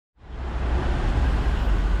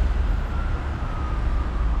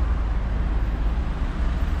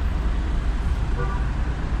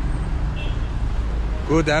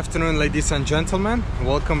Good afternoon, ladies and gentlemen.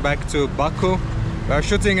 Welcome back to Baku. We are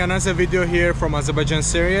shooting another video here from Azerbaijan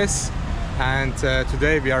series, and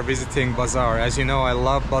today we are visiting Bazaar. As you know, I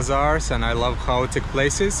love bazaars and I love chaotic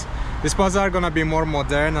places. This bazaar gonna be more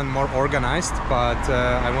modern and more organized, but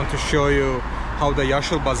I want to show you how the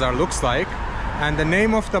Yasil Bazaar looks like. And the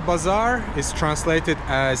name of the bazaar is translated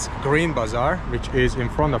as Green Bazaar, which is in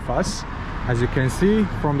front of us. As you can see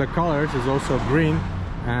from the colors, it's also green,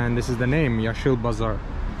 and this is the name, Yasil Bazaar.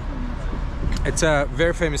 It's a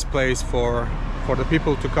very famous place for the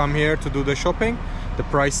people to come here to do the shopping. The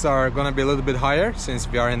prices are gonna be a little bit higher since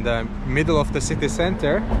we are in the middle of the city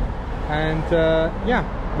center. And yeah,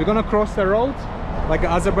 we're gonna cross the road like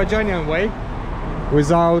an Azerbaijani way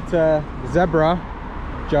without zebra.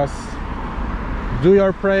 Just do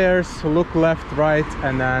your prayers, look left, right,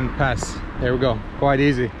 and then pass. There we go, quite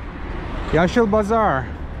easy. Yasil Bazaar,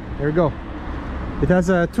 here we go. It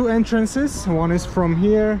has two entrances. One is from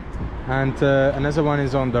here and another one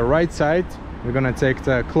is on the right side. We're gonna take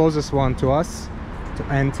the closest one to us to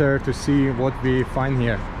enter to see what we find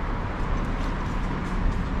here.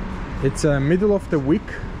 It's middle of the week,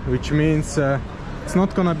 which means it's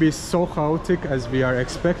not gonna be so chaotic as we are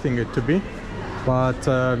expecting it to be, but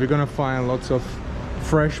we're gonna find lots of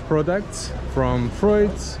fresh products, from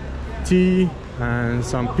fruits, tea, and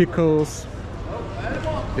some pickles.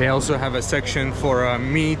 They also have a section for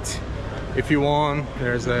meat if you want.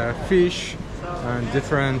 There's a fish and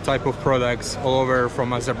different type of products all over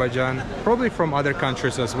from Azerbaijan, probably from other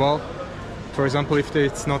countries as well. For example, if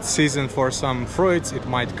it's not season for some fruits, it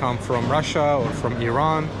might come from Russia or from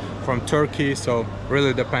Iran, from Turkey, so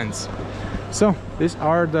really depends. So these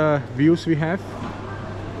are the views we have.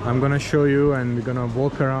 I'm gonna show you and we're gonna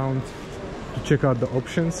walk around to check out the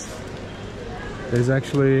options. There's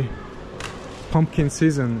actually pumpkin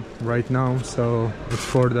season right now, so it's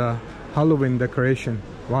for the Halloween decoration.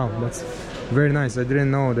 Wow, that's very nice. I didn't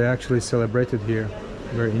know they actually celebrated here.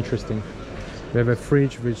 Very interesting. We have a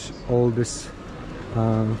fridge with all these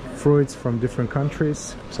fruits from different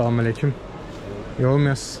countries. Salam alaikum.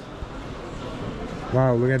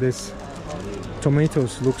 Wow, look at this.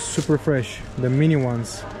 Tomatoes look super fresh. The mini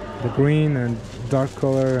ones, the green and dark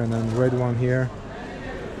color, and then red one here.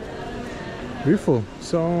 Beautiful.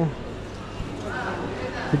 So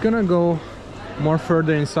we're gonna go more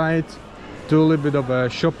further inside, do a little bit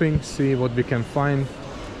of shopping, see what we can find,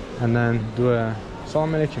 and then do a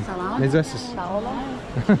salam alaikum. Necəsiz?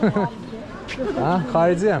 Ha,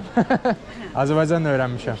 xariciyəm. Azərbaycanla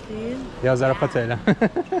öyrənmişəm. Yazarapat elə.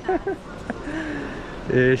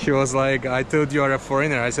 She was like, I thought you are a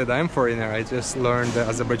foreigner. I said, I'm foreigner. I just learned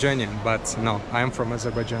Azerbaijani, but no, I am from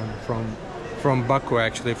Azerbaijan, from Baku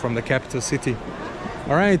actually, from the capital city.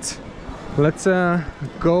 All right, let's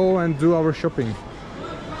go and do our shopping.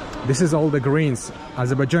 This is all the greens.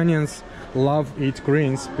 Azerbaijanians love eat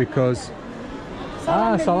greens because...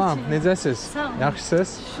 Ah, salam, necəsiz?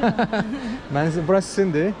 Yaxşısınız? Burası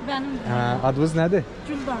sizindir? Bənim. Adınız nədir?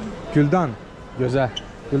 Güldan. Güldan, gözəl.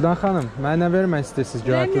 Güldan xanım, mənə nə vermək istəyirsiniz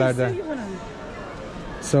göyərtilərdə?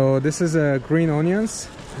 So this is green onions.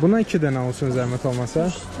 Buna 2 dənə olsun zəhmət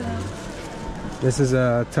olmasa. This is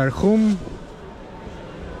a tarxum.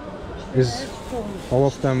 Is all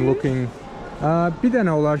of them looking... Bir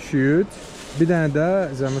dənə olar şüyüd, bir dənə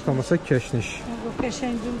də zəhmət olmasa keşniş.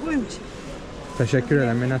 Təşəkkür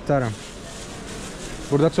edirəm, minnətdaram.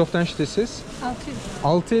 Burada çoxdan işləyirsiniz? 6 il.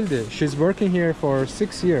 6 ildir. She's working here for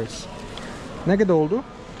 6 years. Nə qədər oldu?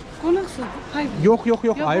 Qonaqsın, ayıbdır. Yox,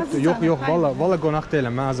 ayıbdır. Yox, valla qonaq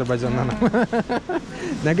deyiləm, mən Azərbaycandanam.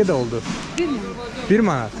 Nə qədər oldu? 1 manat. 1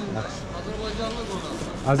 manat.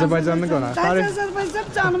 Azərbaycanlı qonaq.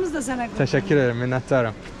 Azərbaycan canımız da sənə qonaq. Təşəkkür edirəm,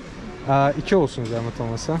 minnətdaram. 2 olsun zəhmət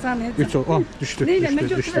olmasa. 3 olsun. Düşdü. Mən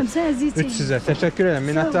götürürəm, sən əziz çəyin. 3 sizə. Təşəkkür edirəm,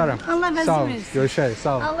 minnətdaram. Allah vəzir versin. Görüşərik,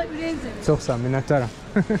 sağ olun. Allah ürəyinizə. Çox sağ olun, minnətdaram.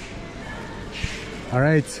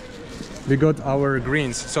 Alright, we got our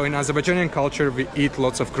greens. So in Azerbaijani culture, we eat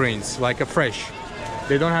lots of greens, like a fresh.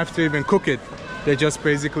 They don't have to even cook it. They just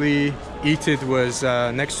basically eat it with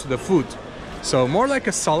next to the food. So more like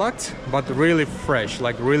a salad, but really fresh,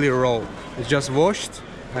 like really raw. It's just washed,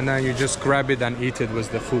 and then you just grab it and eat it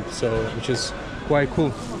with the food, so which is quite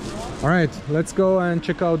cool. All right, let's go and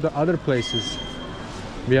check out the other places.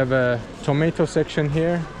 We have a tomato section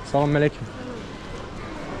here. Salam alaikum.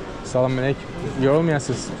 Salam alaikum.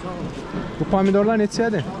 Yorulmayasınız. Bu pomidorlar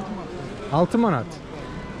neçədir? 6 manat.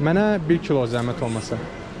 Mənə 1 kilo zəhmət olmasa.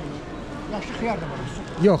 Yaxşı xiyar da var.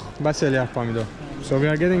 Yox, bəs eləyər pomidor. So we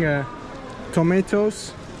are getting a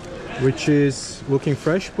tomatoes, which is looking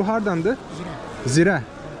fresh. Bu hardandır? Zirə.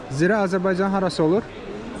 Zirə Azərbaycan harası olur?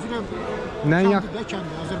 Zirə Nə yak? Kəndi də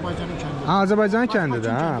kəndi, Azərbaycanın kəndi. Ha, Azerbaycan kendidir.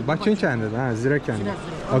 Ha, Bakın kendidir. Ha, Zira kendi.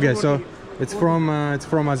 Okay, so it's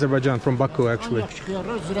from Azerbaijan, from Baku actually. Yaxşı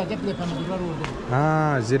xiyarlar, zirədə plepənadırlar orada.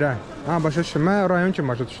 Ha, Zira. Ha, başa düşdüm. Mən rayon kimi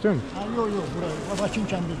başa düşdüm. Ha, yox, bura Bakın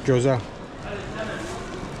kəndi. Gözəl.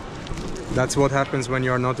 That's what happens when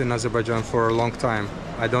you are not in Azerbaijan for a long time.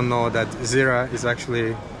 I don't know that Zira is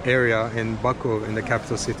actually area in Baku, in the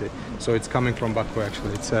capital city. So it's coming from Baku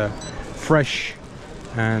actually. It's fresh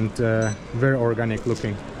and very organic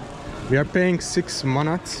looking. We are paying 6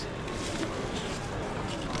 manat.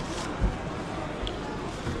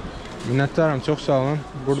 Minnətdaram, çox sağ olun.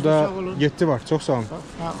 Burada 7 var, çox sağ olun.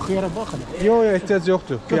 Ha, xiyara baxın. Yox, ehtiyac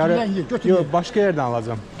yoxdur. Yox, başqa yerdən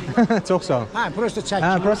alacağım. Çox sağ olun. Ha, prosta çəkilir.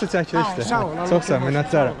 Ha, prosta çəkilir işte. Sağ ol. Çox sağ olun,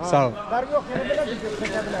 minnətdaram. Sağ olun. Fərq yox, elə belə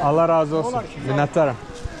çəkə bilər. Allah razı olsun. Minnətdaram.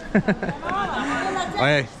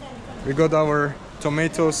 Hey, we got our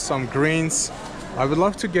tomatoes, some greens. I would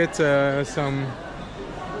love to get some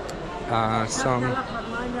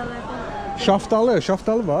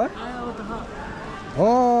şaftalı var.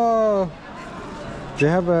 Oh, they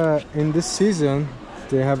have in this season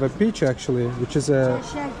they have a peach actually, which is a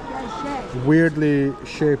weirdly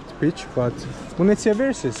shaped peach, but bu neçəyə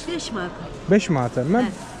verirsiniz? 5 manat. 5 manata. Mən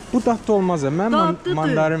bu dadda olmaz. Mən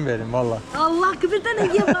mandarin verin valla. Allah bir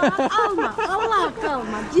dənə ye alma. Allah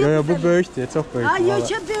qalma. Yo, bu böyükdür, çox böyük. Ay,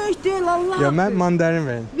 yox, böyük deyil Allah. Ya mən mandarin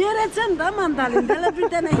verin. Verəcəm də mandalin, hələ bir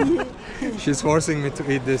dənə ye. She's forcing me to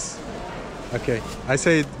eat this. Okay, I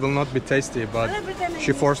say it will not be tasty, but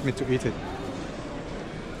she forced me to eat it.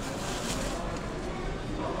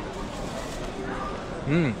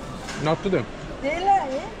 Not to them.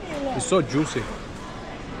 It's so juicy.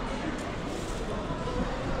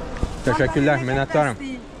 Teşekkürler, minnətdarım.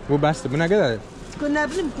 Bu bəsdir. Bu nə qədərdir?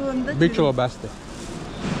 Nə bilim, qoyunda. 1 kilo bəsdir.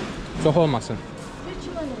 Çox olmasın. 1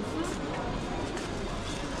 kilo olsun.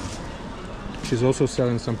 She's also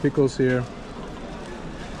selling some pickles here.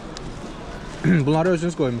 Bunları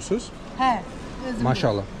özünüz qoymuşsunuz? Hə, özüm.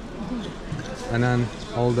 Maşallah. And then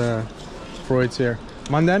all the fruits here.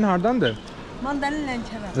 Mandarin hardandır? Mandalin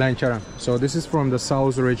Lənkəran. Lənkəran. So this is from the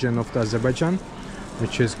south region of the Azerbaijan,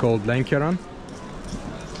 which is called Lənkəran.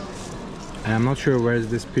 And I'm not sure where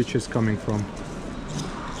this peach is coming from.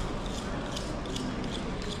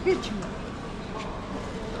 1 kilo.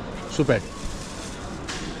 Süper.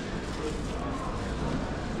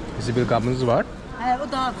 Zibil qabınız var? Hə,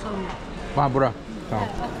 o daha sonra. Ha, bura. Tamam.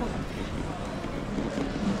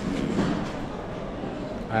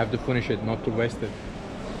 I have to finish it, not to waste it.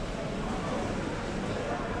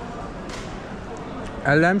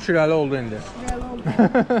 Əllərim şirəli oldu indi. Şirəli oldu.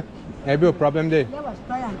 Eybi yox, problem deyil. Yavaş,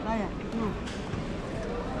 dayan.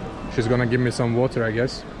 She's gonna give me some water, I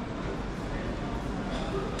guess.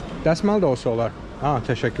 Dəsmal da olsa olar. Ha,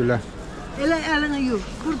 təşəkkürlər. Elə əlini yuyur.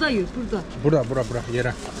 Burada yuyur, burada. Bura,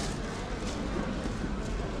 yerə.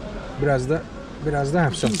 Biraz da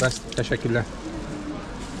hepsi bəs. Təşəkkürlər.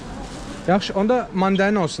 Yaxşı, onda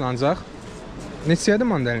mandalin olsun ancaq. Neçəyədir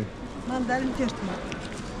mandalin? Mandalin 4 manat.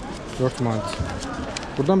 4 manat.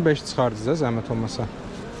 Buradan 5 çıxardınız da zəhmət olmasa.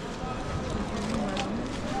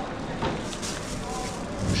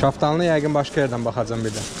 Şaftalını yəqin başqa yerdən baxacağım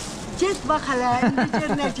bir də. Get bax hələ, indi gör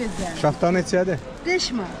nə gözəl. Şaftal neçəyədir?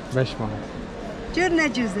 5 manat. 5 manat. Gör nə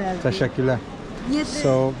gözəl. Təşəkkürlər.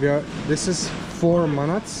 So this is 4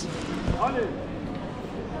 manats.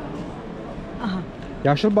 Aha.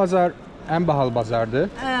 Yasil Bazar ən bahalı bazardır.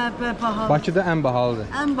 Bahalı. Bakıda ən bahalıdır.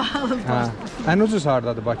 Ən bahalı bazar. Ən ucuz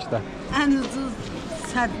hardadır Bakıda? Ən ucuz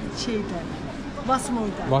şeydə.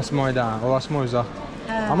 Vasmoyda. Vasmoyda, o Vasmoy uzaq.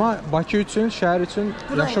 Amma Bakı üçün, şəhər üçün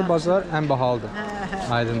Yasil Bazar ən bahalıdır.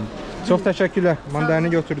 Aydın. Çox təşəkkürlər. Mandarini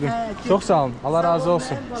götürdüm. Çox sağ olun. Allah razı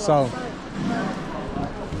olsun. Sağ olun.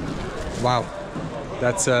 Wow.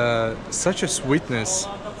 That's such a sweetness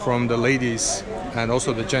from the ladies and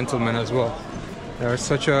also the gentlemen as well. They have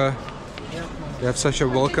such a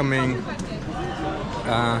welcoming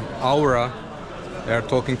aura. They are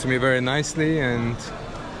talking to me very nicely and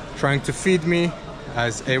trying to feed me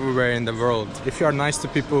as everywhere in the world. If you are nice to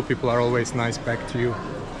people, people are always nice back to you.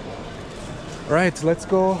 Right, let's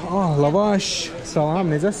go. Oh, lavaş. Salam,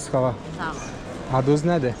 necəsiz xala? Sağ ol. Adınız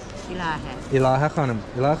nədir? İlahə. İlahə xanım.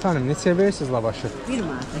 İlahə xanım, neçəyə verirsiniz lavaşı? 1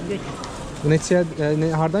 manata götür. Bu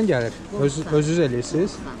neçəyə, hardan gəlir? Özünüz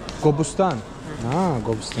eləyirsiniz? Qobustan. Ha,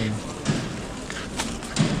 Qobustan.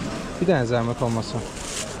 Bir dənə zəhmət olmasa.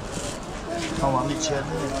 Tamam, içeride.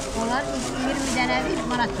 Onlar 20 dənə 1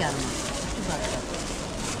 manat yarım.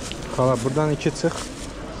 Xala, buradan 2 çıx.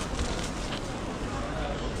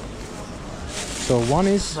 So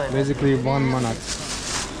one is basically 1 manat.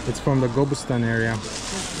 It's from the Gobustan area.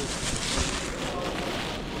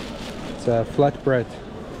 It's a flatbread.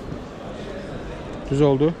 Düz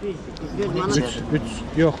oldu. 3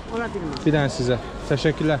 yok. Bir tane size.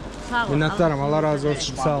 Teşekkürler. Minnettarım. Allah razı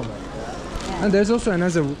olsun. Sağ olun. And there's also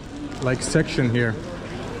another like section here.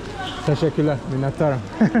 Teşekkürler. Minnettarım.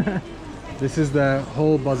 This is the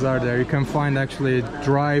whole bazaar there. You can find actually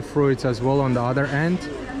dry fruits as well on the other end,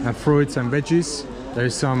 and fruits and veggies.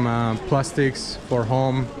 There's some plastics for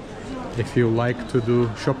home if you like to do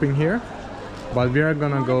shopping here. But we are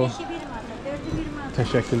gonna go.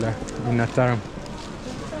 Teşekkürler. Minnettarım.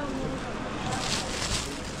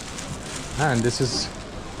 And this is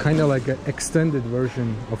kind of like an extended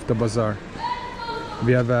version of the bazaar.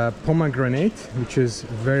 We have a pomegranate, which is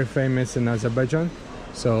very famous in Azerbaijan.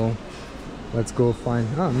 So let's go find,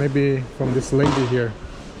 maybe from this lady here.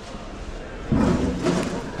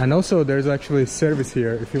 And also there's actually service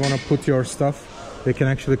here. If you want to put your stuff, they can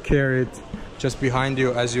actually carry it just behind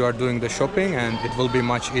you as you are doing the shopping, and it will be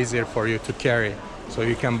much easier for you to carry. So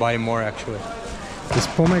you can buy more actually. This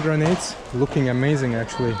pomegranate's looking amazing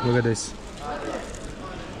actually. Look at this.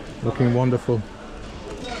 Looking wonderful.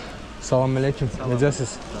 Salam alaikum.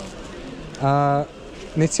 Necəsiz?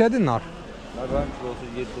 Neçədir nar? Narların kilosu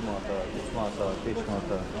 7 manata, 3 manata, 5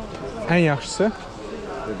 manata. En yaxşısı?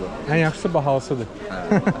 En yaxşısı bahalısıdır.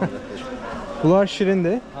 Bunlar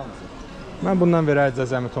şirindir. Ben bundan verərəcəm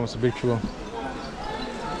zəhmət olmasa 1 kilo.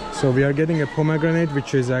 So we are getting a pomegranate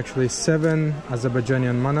which is actually 7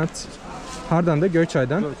 Azerbaijani manat. Hardan da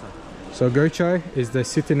Göyçay'dan. So Göyçay is the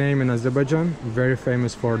city name in Azerbaijan, very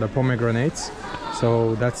famous for the pomegranates.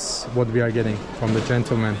 So that's what we are getting from the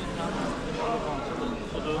gentleman.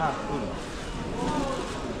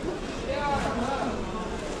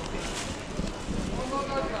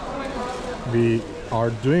 We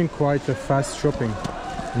are doing quite a fast shopping.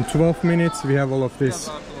 In 12 minutes we have all of this.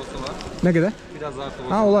 Ne kadar? Biraz artık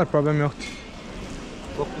olsun. Ha, olar, problem yoktur.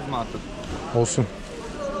 9 manata. Olsun.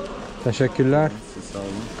 Teşekkürler. Sağ olun.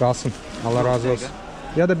 Kalsın. Allah razı olsun.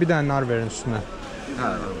 Ya da bir tane nar verin üstüne.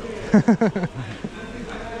 Ha.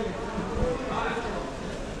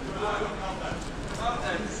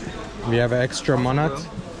 We have an extra manat.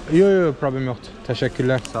 Yok problem yoktur.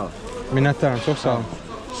 Teşekkürler. Sağ ol. Minnettarım, çok sağ olun.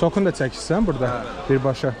 Sokun da çekişsən burada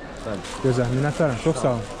birbaşa. Güzel, minnettarım, çok sağ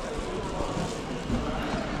olun.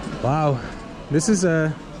 Wow, this is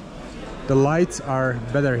the lights are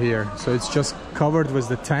better here, so it's just covered with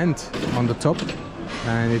the tent on the top,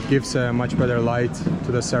 and it gives a much better light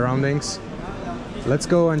to the surroundings. Let's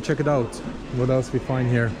go and check it out. What else we find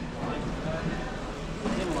here?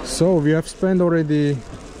 So we have spent already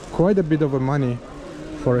quite a bit of money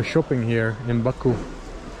for a shopping here in Baku,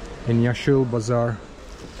 in Yasil Bazaar.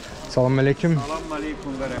 Salam alaikum. Salam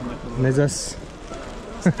alaikum ve rahmetullah. Necəsiz?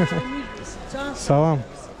 Salam.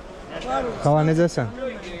 Xala, necəsən?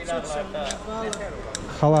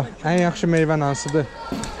 Xala, ən yaxşı meyvən hansıdır?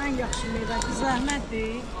 En yaxşı meyvə Qızıl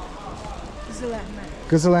Əhməddir. Qızıl Əhməd.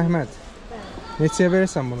 Qızıl Əhməd. Neçəyə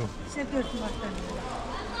verirsən bunu? Sizə 4 manatdan.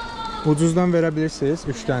 Ucuzdan verə bilirsiniz,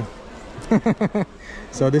 3-dən.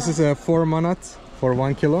 So this is a 4 manat for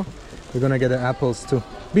 1 kilo. We're gonna get the apples too.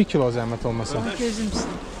 1 kilo zəhmət olmasa. Gözümsün.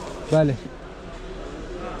 Bəli.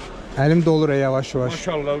 Əlim dolur yavaş yavaş.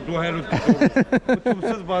 Maşallah, duhəl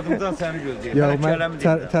tutumsuz badımdan səni gözləyir. Yox, mən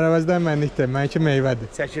tərəvəzdən mənlikdir. Mənki meyvədir.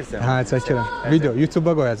 Çəkirsən. Hə, çəkirəm. Video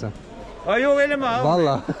YouTube-a qoyacağam. Ay, yox, eləmə.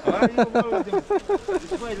 Valla. Ay, yox,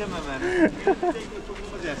 eləmə məni.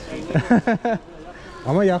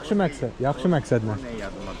 Amma yaxşı məqsədlə. Nə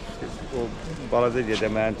yadıma düşdü? O balaca dedə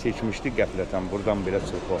məni çəkmişdi qəflətən, buradan belə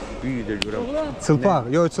çılpaq. Büyüdə görəm. Çılpaq?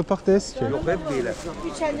 Yox, çılpaq deyilsin ki. Yox, hep belə.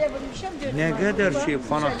 3.50'ye vurmuşam 4. Nə qədər şey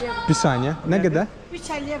fanat. Bir saniyə. Nə qədər?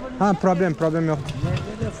 3.50'ye vurmuşam. Ha, problem yoxdur. Nə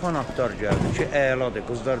qədər fanatlar gəldi ki, əladır.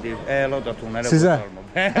 Qızlar deyib, əla da tun, hələ Sizə? qocarmam.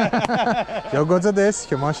 Ya qoca deyilsin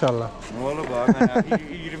ki, maşallah. Nə olub, mənə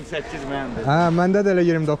 28 məndir. Hə, məndə də elə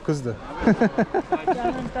 29-dur.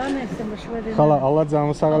 Canım daha nəsəmiş var. Xala, Allah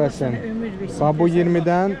canımı sağ eləsin. Ömür versin. Bax, bu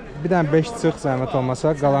 20-dən bir dənə 5 çıx zəhmət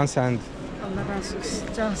olmasa, qalan sənindir. Allah razı olsun.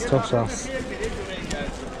 Cansın. Çox sağ ol.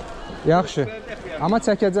 Yaxşı. Amma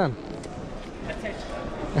çəkəcəm.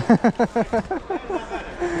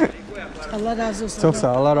 Allah razı olsun. Çox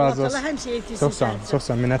sağ ol, Allah razı olsun. Allah həmişə etkisi. Çox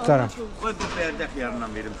sağ ol, minnətdaram. Qoy bu bərdək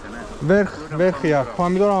yarından verim sənə. Ver xiyar.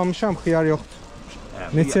 Pomidor almışam, xiyar yoxdur.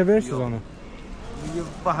 Neçəyə verirsiniz onu?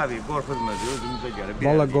 Baha ver, qorxuzma, özümüzə gəlir.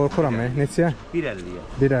 Valla qorxuram, neçəyə? 1.50-yə.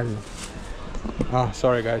 1.50. Ah,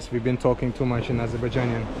 sorry guys, we've been talking too much in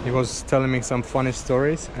Azerbaijani. He was telling me some funny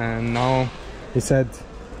stories, and now he said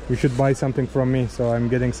you should buy something from me, so I'm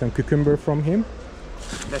getting some cucumber from him.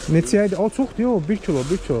 Neçəyədir? O çoxdur, yox, 1 kilo.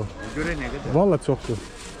 Görə nə qədər? Valla çoxdur.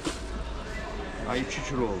 Ay 2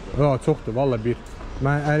 kilo oldu. Yox, çoxdur, valla 1.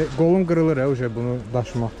 Qolum qırılır ya bunu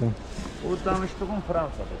daşımaqdan. O danışdığım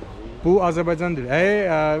Fransadır. Bu Azerbaycan dili.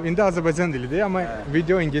 İndi Azerbaycan dilidir amma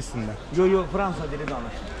video ingilis dilində. Yo, Fransa dili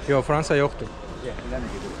danışır. Yox, Fransa yoxdur. Gəhlən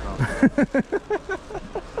gedir Fransa.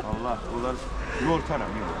 Allah, bunlar yortaram,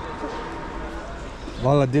 yox.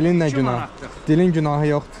 Valla dilin nə 2 günah? manatdır. Dilin günahı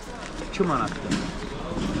yoxdur. 2 manatdır.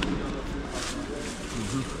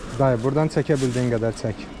 Dayı, buradan çəkə bildiyin qədər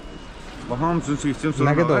çək. Bax, hamısını çəkəcəm, sonra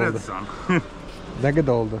Nə qədər oldu? verəcəksən. Nə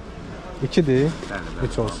qədər oldu? 2-dir,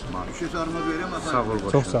 3 olsun. Sağ ol,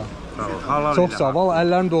 boş. Çox sağ ol. Halal Çox ilə. sağ ol. Valla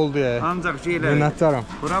əllərim doldu ya. Ancaq şeylər. Minnətdaram.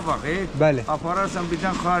 Bura bax, Bəli. apararsan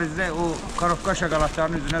birdən xaricdə o karovka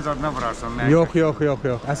şokoladlarının üzünə zadına vurarsan. Yox.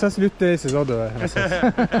 Əsas lüt deyilsiz, o da əsas.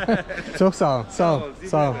 Çox sağ ol.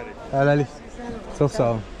 Sağ ol. Hələlik. Çox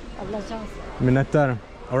sağ ol. Allah can. Minnətdaram.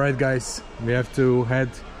 Alright guys, we have to head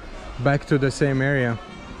back to the same area.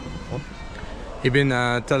 He's been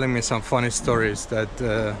telling me some funny stories that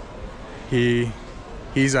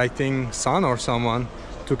his I think son or someone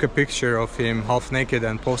took a picture of him half naked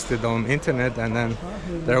and posted on internet, and then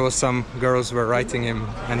there was some girls were writing him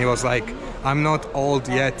and he was like, I'm not old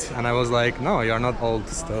yet, and I was like, no, you're not old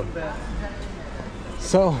still.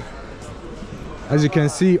 So as you can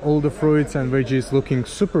see, all the fruits and veggies looking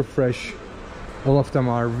super fresh. All of them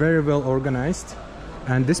are very well organized,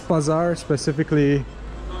 and this bazaar specifically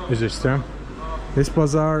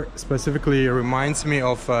reminds me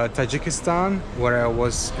of Tajikistan, where I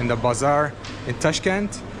was in the bazaar in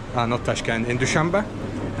Tashkent, not Tashkent, in Dushanbe,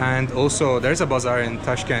 and also there's a bazaar in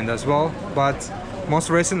Tashkent as well, but most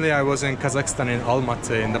recently I was in Kazakhstan in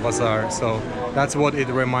Almaty in the bazaar, so that's what it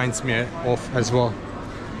reminds me of as well.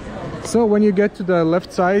 So when you get to the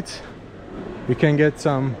left side, you can get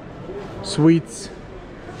some sweets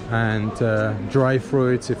and dry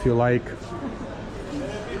fruits if you like.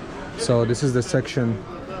 So this is the section.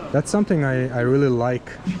 That's something I really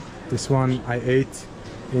like. This one I ate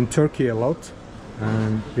in Turkey a lot,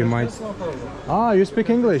 and we might. Ah, you speak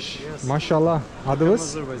English? Yes. Mashallah. Adınız?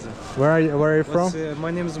 Azerbaijan. Where are you from?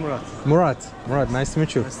 My name is Murat. Murat, nice to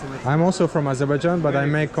meet you. Nice to meet you. I'm also from Azerbaijan, but I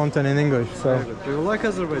make content in English. So Do you like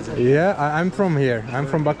Azerbaijan? yeah, I'm from here. I'm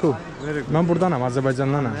from Baku. Very good. Ben buradanam,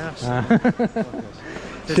 Azerbaycandanam.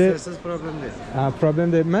 Testlersiz problem değil.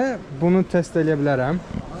 Problem değil. Mən bunu test edə bilərəm.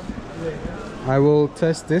 I will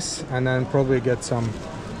test this and then probably get some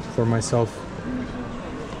for myself.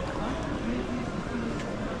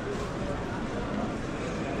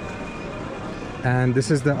 And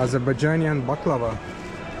this is the Azerbaijani baklava.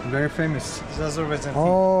 Very famous. Biz Azerbaycan.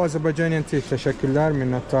 Oh, Azerbaijani tea. Teşekkürler,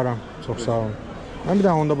 minnettarım. Çok sağ olun. Ben bir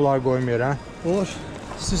daha onda bunları koyayım yere. Olur.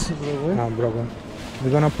 Siz buraya. No problem.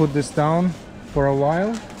 We're gonna put this down for a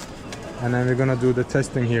while, and then we're gonna do the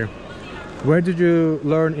testing here. Where did you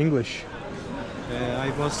learn English? I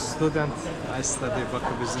was student. I study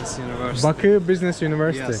Baku Business University. Baku Business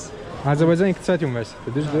University. Yes. Azerbaycan İqtisad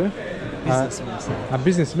Üniversitesi, düzdür? Business mesela.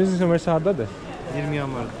 Business Üniversitesi hardadır? 20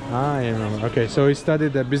 yanvar. Ha, yeah, okay. So he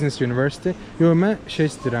studied at Business University. Yo, mən şey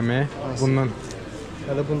istəyirəm, bundan.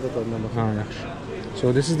 Hələ bunda dadına bax. Ha, yaxşı.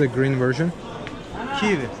 So this is the green version.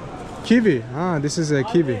 Kiwi. Kiwi. Ah, this is a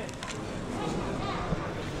kiwi.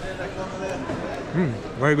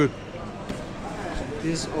 Very good.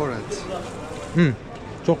 This orange.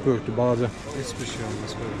 Çok büyüktü, balaca. Hiçbir şey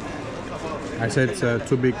olmaz böyle. I said it's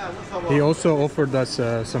too big. He also offered us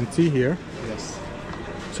some tea here. Yes.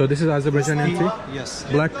 So this is Azerbaijani tea? Yes.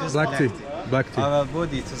 Black tea. Black tea. Our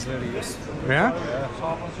body it is very useful. Yeah?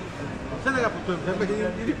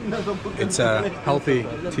 It's a healthy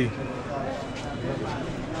tea.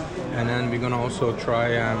 And then we're gonna also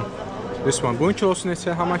try this one. Bunun kilosu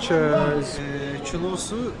neçə? How much is...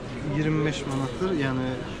 Kilosu 25 manattır, yəni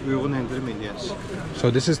uyğun endirim eləyər.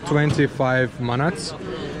 So this is 25 manats.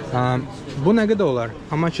 Bu nə qədər olar?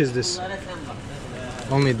 How much is this?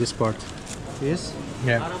 Only this part. Yes.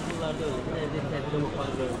 Yeah.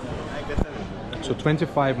 So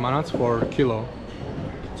 25 manats for kilo.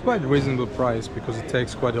 It's quite a reasonable price because it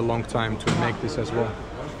takes quite a long time to make this as well.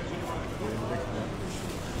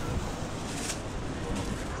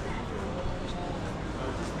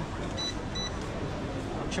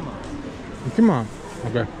 İki mi?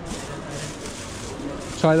 Okay.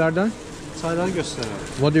 Çaylardan? Çayları göstərəm.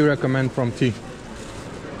 What do you recommend from tea?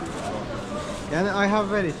 Yəni I have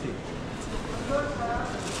very tea.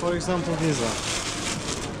 For example, these are.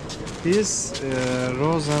 These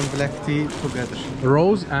rose and black tea together.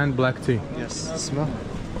 Rose and black tea. Yes. Smell.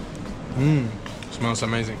 Smells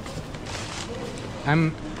amazing.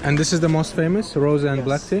 And this is the most famous, rose and Yes.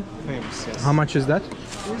 black tea. Famous, yes. How much is that?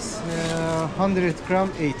 This 100 gram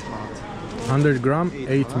 8 manat. 100 gram,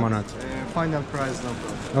 8 manat. Final price no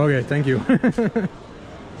problem. Okay, thank you.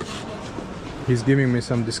 he's giving me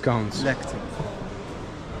some discounts. Black tea.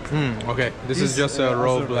 Okay, this is just a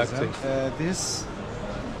raw black tea. This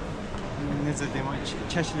necə deyim,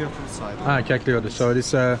 çəkiliyor saydı. Ah, kekliyordu. So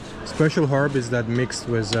this special herb is that mixed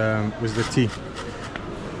with the tea.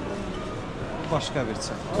 Başqa bir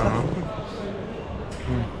çay.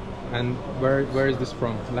 And where is this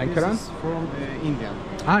from? Lankaran? This is from India.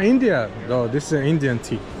 Ah, India. Oh, this is Indian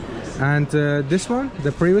tea. And this one,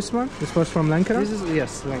 the previous one, this was from Lankaran? This is,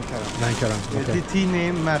 yes, Lankaran. Lankaran, okay. The tea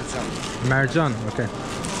name Mercan. Mercan, okay.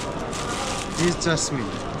 This is jasmine.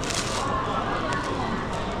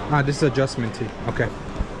 Ah, this is a jasmine tea, okay.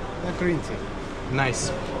 Green tea.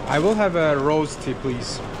 Nice. I will have a rose tea,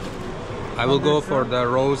 please. I will go for the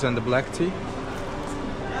rose and the black tea.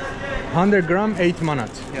 100 gram, 8 manat.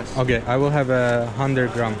 Yes. Okay, I will have a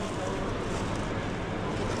 100 gram.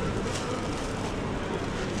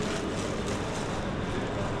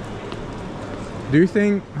 Do you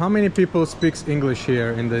think how many people speaks English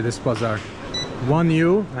here in this bazaar? One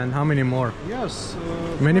you and how many more? Yes.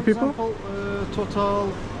 Many for people? Example,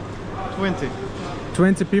 total 20.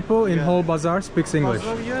 20 people in Yeah. whole bazaar speaks English.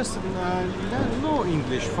 Bazaar, yes, no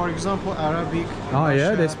English. For example, Arabic. Oh yeah,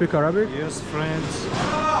 Russia, they speak Arabic? Yes, French.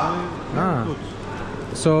 Good.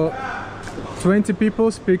 So 20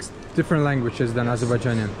 people speaks different languages than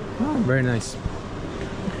Azerbaijani. Oh, very nice.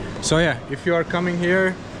 So yeah, if you are coming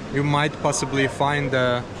here, you might possibly find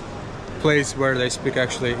a place where they speak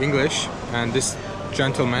actually English. And this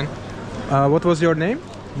gentleman, what was your name?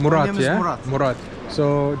 Murat, name is yeah? Murat. Murat.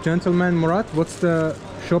 So gentleman Murat, what's the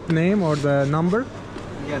shop name or the number?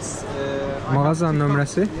 Yes. Mağazanın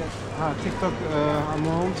nömrəsi? TikTok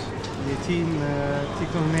amount,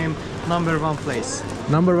 TikTok name, number one place.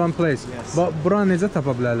 Number one place. Yes. Bura necə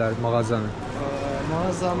tapa bilərlər mağazanı?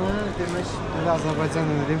 Mağazanı demək, elə Azərbaycan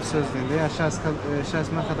dediyim söz dilində, ya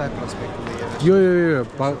Şəhsmən Xətai prospektində yerləşir. Yo.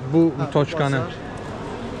 Bu toçkanı.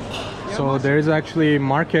 So there is actually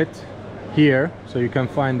market here, so you can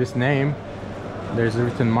find this name. There's a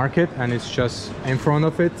written market and it's just in front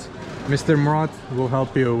of it. Mr. Murat will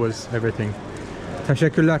help you with everything.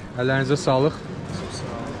 Teşekkürler. Ellerinize sağlık.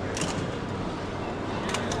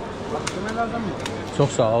 Çok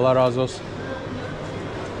sağ ol. Allah razı olsun.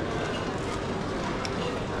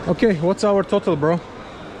 Okay, what's our total, bro?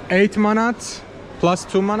 8 manat plus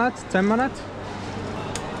 2 manat, 10 manat?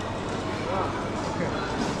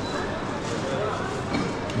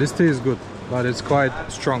 This tea is good, but it's quite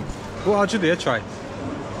strong. Bu acı diye çay.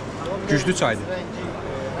 Güclü çaydı.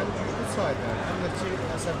 Həm güclü çaydır, həm də ki,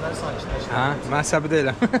 əsəbləri sakitləşdirir. Ha, mən səbi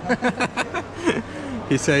deyiləm.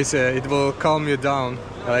 He says it will calm you down.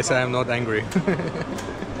 And I say I'm not angry.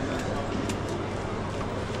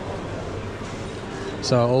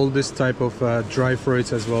 So all this type of dry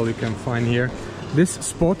fruits as well you can find here. This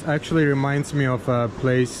spot actually reminds me of a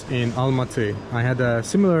place in Almaty. I had a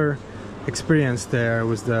similar experience there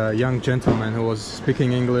with the young gentleman who was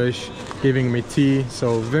speaking English, giving me tea.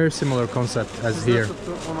 So very similar concept as here.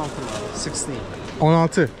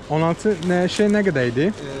 16. 16 ne şey ne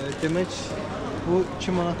kadardı? Demək bu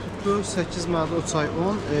 2 manat tutdu, 8 manat o çay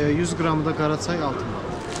 10, 100 qramı da qara çay 6 manat.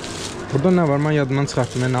 Burada ne var? Ben yadımdan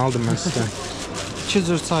çıxartdım. Ben ne aldım ben sizden? 2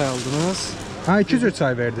 cür çay aldınız. Ha 2 cür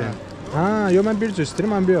çay verdin. Ha yo ben bir cür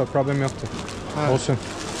istedim ama yok problem yoktu. Ha. Olsun.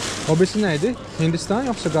 O birisi neydi? Hindistan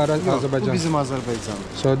yoksa Yox, Azerbaycan? bu bizim Azərbaycan.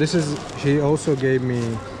 So this is, she also gave me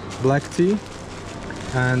black tea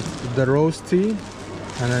and the rose tea,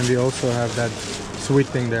 and then we also have that sweet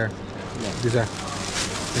thing there. Yeah. Güzel.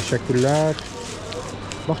 Teşekkürler.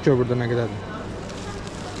 Bak gör burada ne kadardır.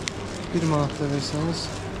 1 manat da versəniz.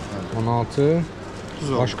 16.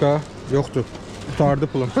 Tuz oldu. Başka yoktu. Tutardı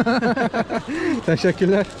pulum.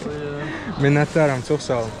 Teşekkürler. Minnettarım. Çok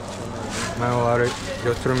sağ olun. Ben onları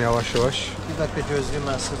götürürüm yavaş yavaş. Bir dakika gözlüyüm,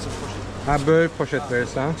 mən sizə poşet. Ha böyle poşet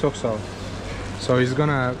verirsen çok sağ ol. So he's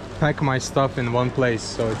gonna pack my stuff in one place,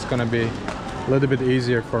 so it's gonna be a little bit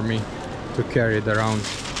easier for me to carry it around.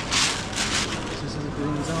 Siz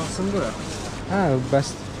birinizdən alsın bura. Ha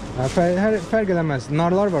best. Ha, fark eləməz.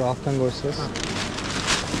 Narlar var alttan qoysanız.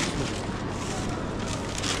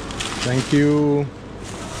 Thank you.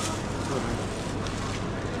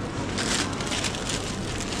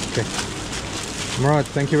 Okay. Murat,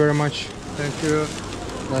 thank you very much. Thank you.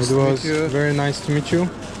 Nice It to was meet you. very nice to meet you.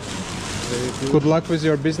 Good luck with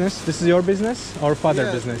your business. This is your business or father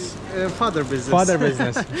Yeah, business? Father business. Father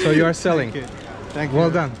business. So you are selling. Thank you. Thank you.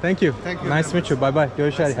 Well done. Thank you. Thank you Nice to very meet you. Bye bye.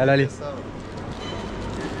 Görüşürüz. Helali. Sağ olun.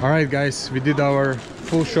 Alright guys, we did our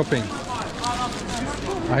full shopping.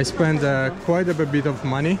 I spent quite a bit of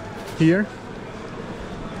money here,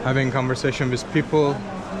 having conversation with people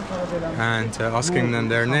and asking them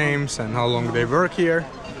their names and how long they work here.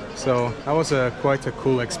 So that was quite a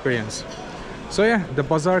cool experience. So yeah, the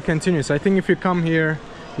bazaar continues. I think if you come here,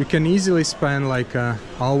 you can easily spend like an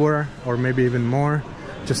hour or maybe even more.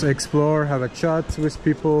 Just explore, have a chat with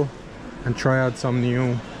people, and try out some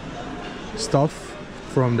new stuff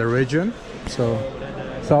from the region. So,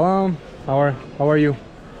 salam. How are you?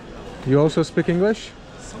 You also speak English?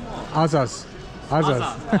 Az.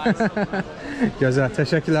 Gözəl,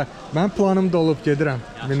 təşəkkürlər. Mən planım dolub gedirəm.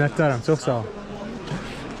 Minnətdaram, çox sağ ol.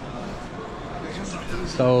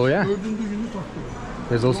 So yeah,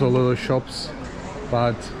 there's also little shops,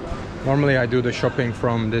 but normally I do the shopping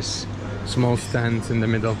from this small stand in the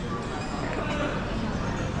middle.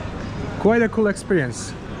 Quite a cool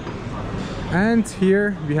experience. And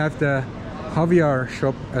here we have the Havyar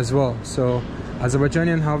shop as well. So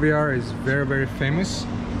Azerbaijani Havyar is very famous.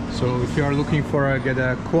 So if you are looking for get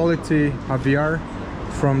a quality Havyar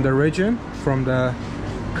from the region, from the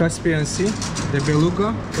Caspian Sea, the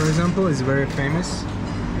beluga, for example, is very famous.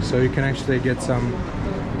 So you can actually get some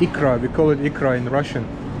ikra. We call it ikra in Russian.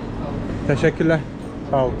 Teşekkürler.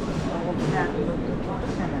 Sağ ol.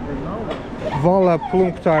 Valla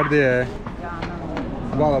pulum kurtardı ya.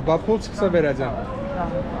 Valla bak pul çıksa vereceğim.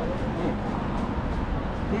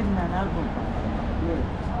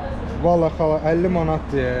 Valla xala 50 manat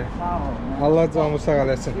diye. Allah canımı sağ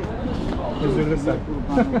eləsin. Üzülürsən.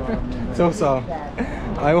 Çok sağ ol.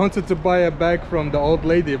 I wanted to buy a bag from the old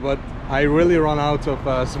lady, but I really run out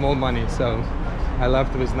of small money, so I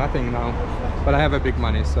left with nothing now. But I have a big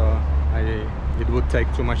money, so it would take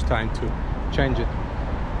too much time to change it.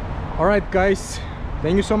 Alright guys,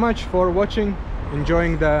 thank you so much for watching,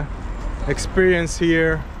 enjoying the experience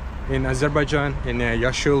here in Azerbaijan, in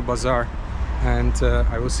Yasil Bazaar, and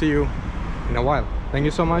I will see you in a while. Thank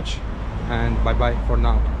you so much, and bye bye for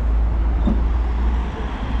now.